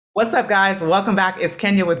What's up, guys? Welcome back. It's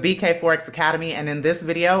Kenya with BK Forex Academy. And in this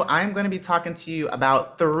video, I'm going to be talking to you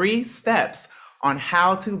about 3 steps on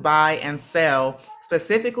how to buy and sell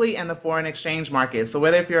specifically in the foreign exchange market. So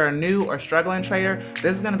whether if you're a new or struggling trader,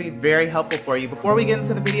 this is going to be very helpful for you. Before we get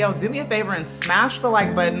into the video, do me a favor and smash the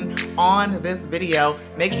like button on this video.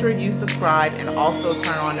 Make sure you subscribe and also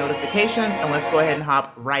turn on notifications. And let's go ahead and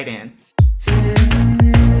hop right in.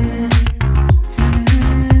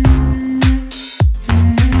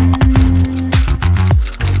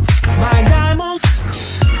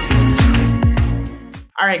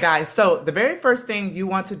 All right, guys, so the very first thing you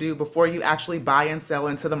want to do before you actually buy and sell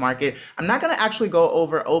into the market, I'm not going to actually go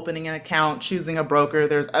over opening an account, choosing a broker.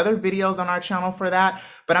 There's other videos on our channel for that,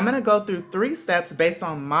 but I'm going to go through 3 steps based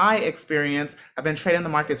on my experience. I've been trading the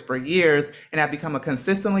markets for years and I've become a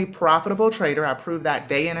consistently profitable trader. I prove that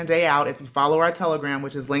day in and day out. If you follow our Telegram,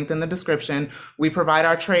 which is linked in the description, we provide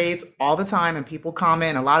our trades all the time and people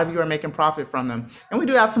comment. A lot of you are making profit from them. And we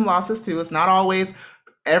do have some losses too. It's not always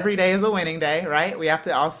every day is a winning day, right? We have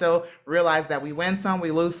to also realize that we win some,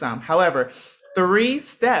 we lose some. However, 3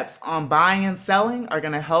 steps on buying and selling are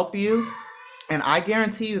going to help you. And I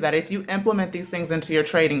guarantee you that if you implement these things into your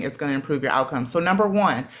trading, it's going to improve your outcome. So number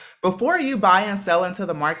one, before you buy and sell into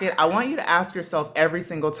the market, I want you to ask yourself every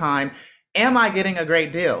single time, am I getting a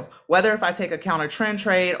great deal? Whether if I take a counter trend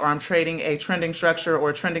trade or I'm trading a trending structure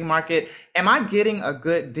or a trending market, am I getting a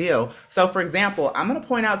good deal? So for example, I'm going to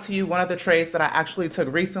point out to you one of the trades that I actually took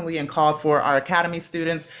recently and called for our Academy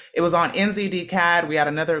students. It was on NZD CAD. We had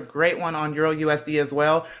another great one on Euro USD as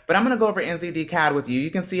well, but I'm going to go over NZD CAD with you. You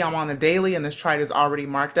can see I'm on the daily and this chart is already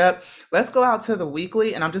marked up. Let's go out to the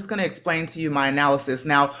weekly and I'm just going to explain to you my analysis.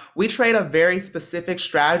 Now, we trade a very specific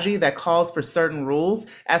strategy that calls for certain rules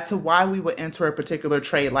as to why we would enter a particular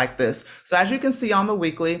trade like this. So as you can see on the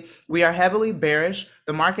weekly, we are heavily bearish.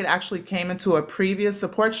 The market actually came into a previous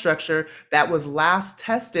support structure that was last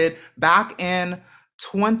tested back in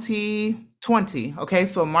 2020. Okay,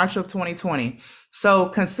 so March of 2020. So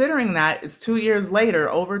considering that it's 2 years later,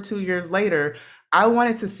 over 2 years later, I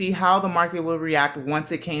wanted to see how the market would react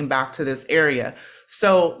once it came back to this area.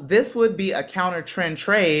 So this would be a counter trend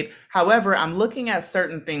trade. However, I'm looking at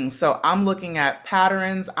certain things. So I'm looking at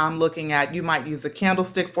patterns. I'm looking at, you might use a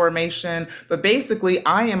candlestick formation, but basically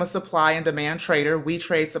I am a supply and demand trader. We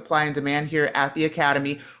trade supply and demand here at the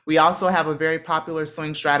Academy. We also have a very popular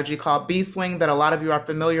swing strategy called B swing that a lot of you are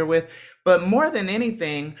familiar with. But more than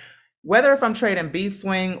anything, whether if I'm trading B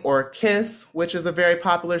swing or KISS, which is a very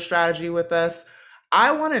popular strategy with us,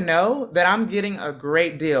 I want to know that I'm getting a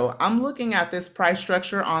great deal. I'm looking at this price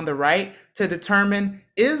structure on the right to determine,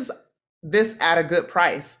 is this at a good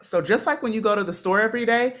price? So just like when you go to the store every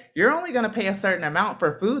day, you're only going to pay a certain amount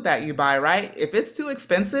for food that you buy, right? If it's too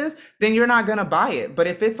expensive, then you're not going to buy it. But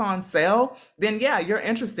if it's on sale, then yeah, you're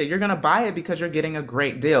interested. You're going to buy it because you're getting a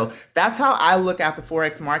great deal. That's how I look at the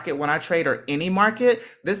Forex market when I trade, or any market.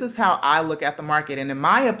 This is how I look at the market. And in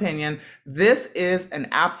my opinion, this is an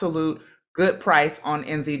absolute good price on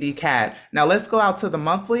NZD CAD. Now let's go out to the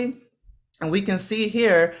monthly and we can see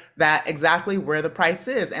here that exactly where the price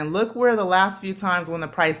is. And look where the last few times when the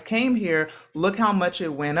price came here, look how much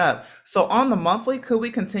it went up. So on the monthly, could we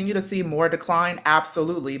continue to see more decline?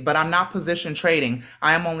 Absolutely, but I'm not position trading.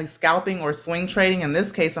 I am only scalping or swing trading. In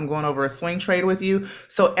this case, I'm going over a swing trade with you.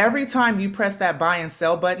 So every time you press that buy and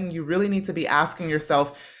sell button, you really need to be asking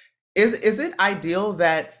yourself, is it ideal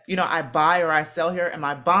that, I buy or I sell here? Am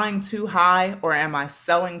I buying too high or am I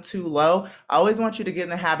selling too low? I always want you to get in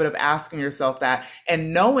the habit of asking yourself that,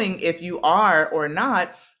 and knowing if you are or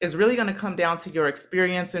not is really going to come down to your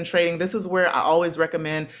experience in trading. This is where I always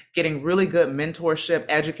recommend getting really good mentorship,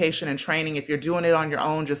 education, and training. If you're doing it on your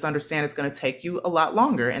own, just understand it's going to take you a lot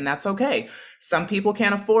longer, and that's okay. Some people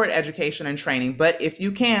can't afford education and training, but if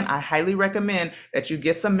you can, I highly recommend that you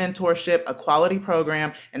get some mentorship, a quality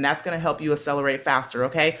program, and that's going to help you accelerate faster,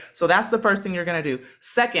 okay? So that's the first thing you're going to do.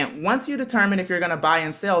 Second, once you determine if you're going to buy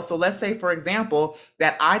and sell, so let's say, for example,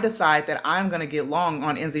 that I decide that I'm going to get long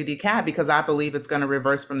on NZD CAD because I believe it's going to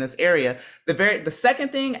reverse from this area. The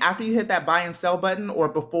second thing after you hit that buy and sell button, or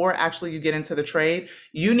before actually you get into the trade,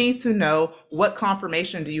 you need to know what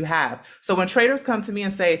confirmation do you have. So when traders come to me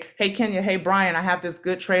and say, hey, Kenya, hey, Brian, I have this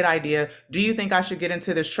good trade idea. Do you think I should get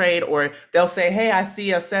into this trade? Or they'll say, hey, I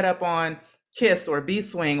see a setup on KISS or B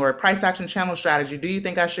swing or price action channel strategy. Do you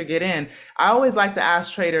think I should get in? I always like to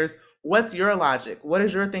ask traders, what's your logic? What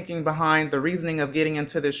is your thinking behind the reasoning of getting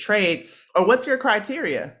into this trade? Or what's your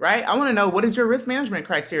criteria, right? I want to know, what is your risk management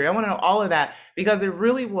criteria? I want to know all of that because it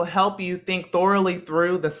really will help you think thoroughly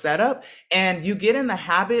through the setup, and you get in the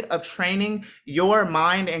habit of training your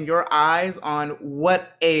mind and your eyes on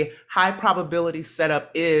what a high probability setup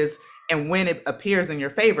is and when it appears in your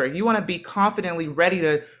favor. You want to be confidently ready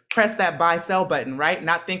to press that buy sell button, right?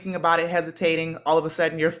 Not thinking about it, hesitating. All of a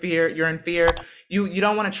sudden you're in fear. You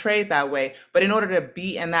don't want to trade that way. But in order to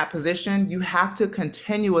be in that position, you have to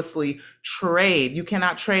continuously trade. You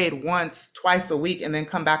cannot trade once, twice a week and then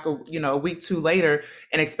come back a week two later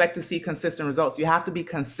and expect to see consistent results. You have to be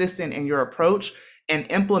consistent in your approach and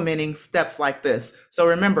implementing steps like this. So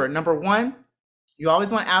remember, number one, you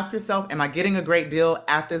always want to ask yourself, am I getting a great deal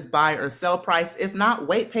at this buy or sell price? If not,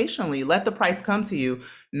 wait patiently. Let the price come to you.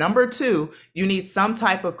 Number two, you need some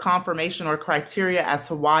type of confirmation or criteria as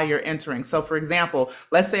to why you're entering. So for example,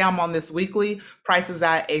 let's say I'm on this weekly, price is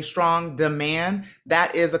at a strong demand.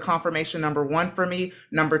 That is a confirmation number one for me.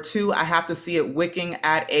 Number two, I have to see it wicking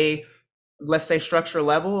at a, let's say, structure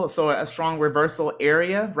level, so a strong reversal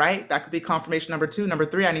area, right? That could be confirmation number two. Number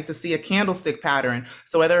three, I need to see a candlestick pattern.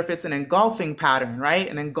 So whether if it's an engulfing pattern, right?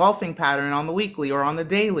 An engulfing pattern on the weekly or on the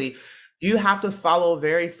daily, you have to follow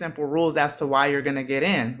very simple rules as to why you're going to get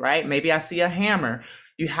in, right? Maybe I see a hammer.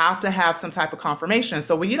 You have to have some type of confirmation.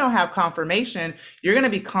 So when you don't have confirmation, you're going to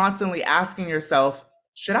be constantly asking yourself,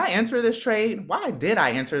 should I enter this trade? Why did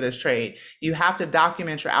I enter this trade? You have to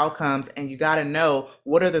document your outcomes, and you got to know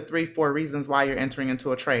what are the 3-4 reasons why you're entering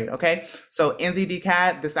into a trade. Okay. So NZD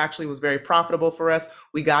CAD, this actually was very profitable for us.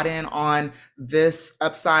 We got in on this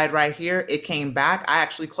upside right here. It came back. I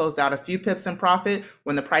actually closed out a few pips in profit.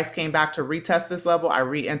 When the price came back to retest this level, I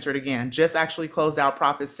re-entered again. Just actually closed out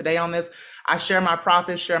profits today on this. I share my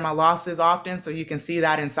profits, share my losses often, so you can see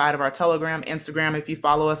that inside of our Telegram, Instagram, if you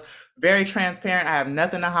follow us. Very transparent. I have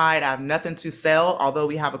nothing to hide. I have nothing to sell, although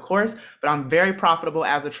we have a course, but I'm very profitable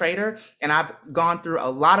as a trader. And I've gone through a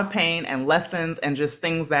lot of pain and lessons and just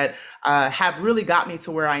things that have really got me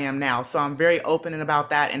to where I am now. So I'm very open about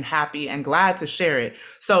that and happy and glad to share it.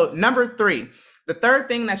 So number three, the third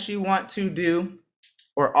thing that you want to do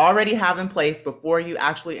or already have in place before you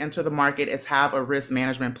actually enter the market is have a risk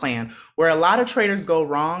management plan. Where a lot of traders go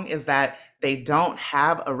wrong is that they don't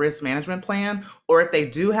have a risk management plan, or if they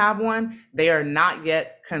do have one, they are not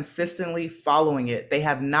yet consistently following it. They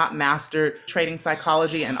have not mastered trading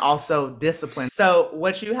psychology and also discipline. So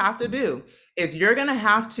what you have to do is you're going to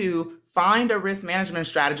have to find a risk management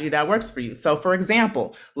strategy that works for you. So for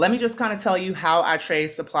example, let me just kind of tell you how I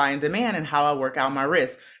trade supply and demand and how I work out my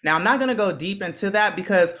risk. Now, I'm not going to go deep into that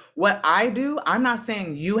because what I do, I'm not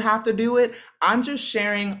saying you have to do it. I'm just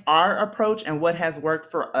sharing our approach and what has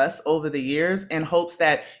worked for us over the years in hopes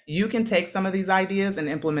that you can take some of these ideas and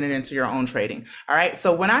implement it into your own trading. All right.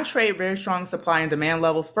 So when I trade very strong supply and demand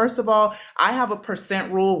levels, first of all, I have a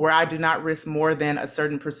percent rule where I do not risk more than a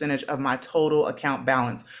certain percentage of my total account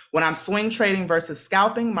balance. When I'm swing trading versus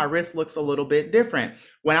scalping, my risk looks a little bit different.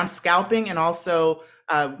 When I'm scalping and also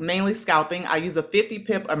mainly scalping, I use a 50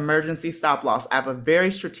 pip emergency stop loss. I have a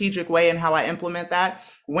very strategic way in how I implement that.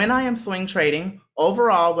 When I am swing trading,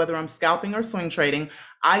 overall, whether I'm scalping or swing trading,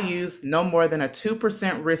 I use no more than a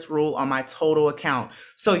 2% risk rule on my total account.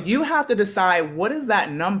 So you have to decide, what is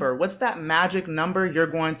that number? What's that magic number you're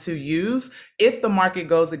going to use if the market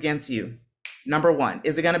goes against you? Number one,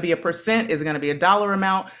 is it going to be a percent? Is it going to be a dollar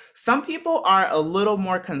amount? Some people are a little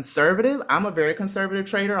more conservative. I'm a very conservative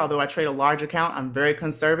trader. Although I trade a large account, I'm very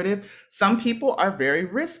conservative. Some people are very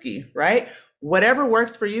risky, right? Whatever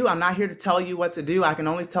works for you, I'm not here to tell you what to do. I can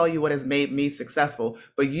only tell you what has made me successful.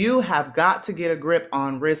 But you have got to get a grip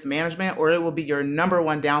on risk management, or it will be your number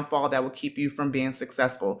one downfall that will keep you from being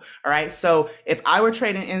successful. All right. So if I were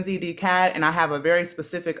trading NZD CAD and I have a very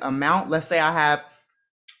specific amount, let's say I have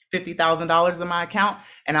 $50,000 in my account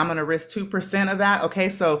and I'm going to risk 2% of that. Okay,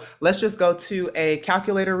 so let's just go to a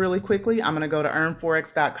calculator really quickly. I'm going to go to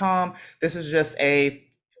earnforex.com. This is just a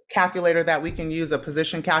calculator that we can use, a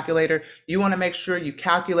position calculator. You want to make sure you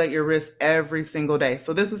calculate your risk every single day.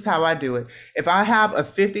 So this is how I do it. If I have a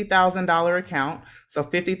 $50,000 account, so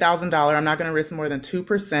 $50,000, I'm not going to risk more than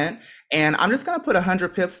 2%. And I'm just going to put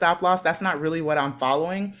 100 pip stop loss. That's not really what I'm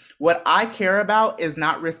following. What I care about is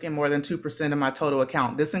not risking more than 2% of my total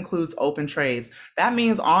account. This includes open trades. That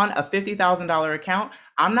means on a $50,000 account,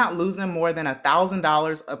 I'm not losing more than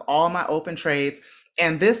 $1,000 of all my open trades.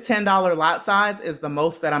 And this $10 lot size is the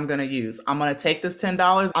most that I'm going to use. I'm going to take this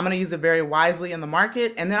 $10, I'm going to use it very wisely in the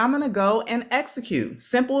market, and then I'm going to go and execute.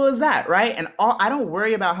 Simple as that, right? And I don't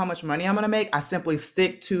worry about how much money I'm going to make. I simply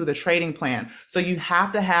stick to the trading plan. So you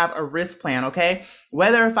have to have a risk plan, okay?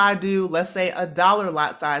 Whether if I do, let's say, a dollar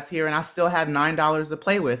lot size here and I still have $9 to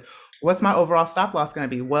play with, what's my overall stop loss going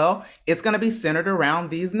to be? Well, it's going to be centered around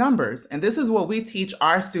these numbers. And this is what we teach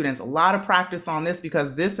our students. A lot of practice on this,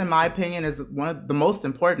 because this, in my opinion, is one of the most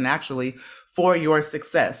important actually for your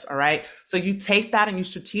success. All right. So you take that and you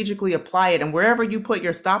strategically apply it. And wherever you put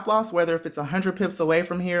your stop loss, whether if it's 100 pips away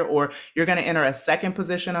from here, or you're going to enter a second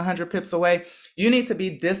position 100 pips away, you need to be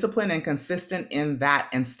disciplined and consistent in that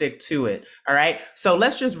and stick to it. All right. So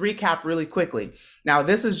let's just recap really quickly. Now,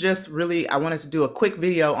 this is just really, I wanted to do a quick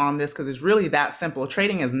video on this because it's really that simple.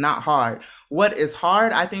 Trading is not hard. What is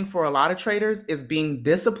hard, I think, for a lot of traders is being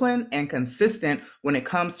disciplined and consistent when it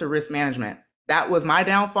comes to risk management. That was my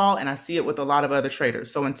downfall, and I see it with a lot of other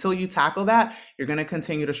traders. So until you tackle that, you're going to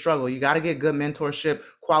continue to struggle. You got to get good mentorship,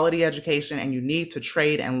 quality education, and you need to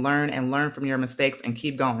trade and learn from your mistakes and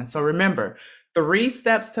keep going. So remember, 3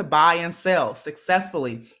 steps to buy and sell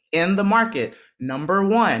successfully in the market. Number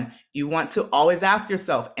 1, you want to always ask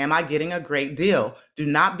yourself, am I getting a great deal? Do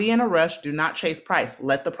not be in a rush. Do not chase price.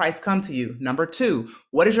 Let the price come to you. Number 2,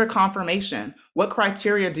 what is your confirmation? What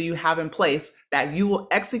criteria do you have in place that you will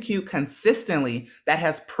execute consistently that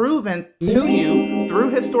has proven to you through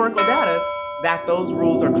historical data that those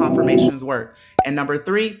rules or confirmations work? And number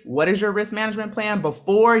 3, what is your risk management plan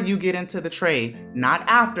before you get into the trade? Not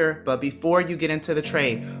after, but before you get into the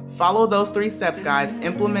trade. Follow those 3 steps, guys.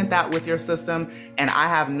 Implement that with your system, and I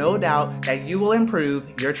have no doubt that you will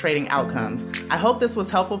improve your trading outcomes. I hope this was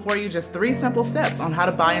helpful for you. Just 3 simple steps on how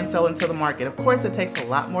to buy and sell into the market. Of course, it takes a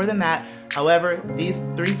lot more than that. However, these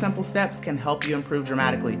 3 simple steps can help you improve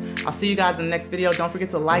dramatically. I'll see you guys in the next video. Don't forget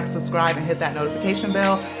to like, subscribe, and hit that notification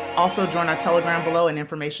bell. Also, join our Telegram below, and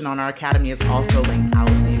information on our academy is also linked. I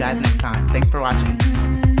will see you guys next time. Thanks for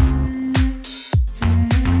watching.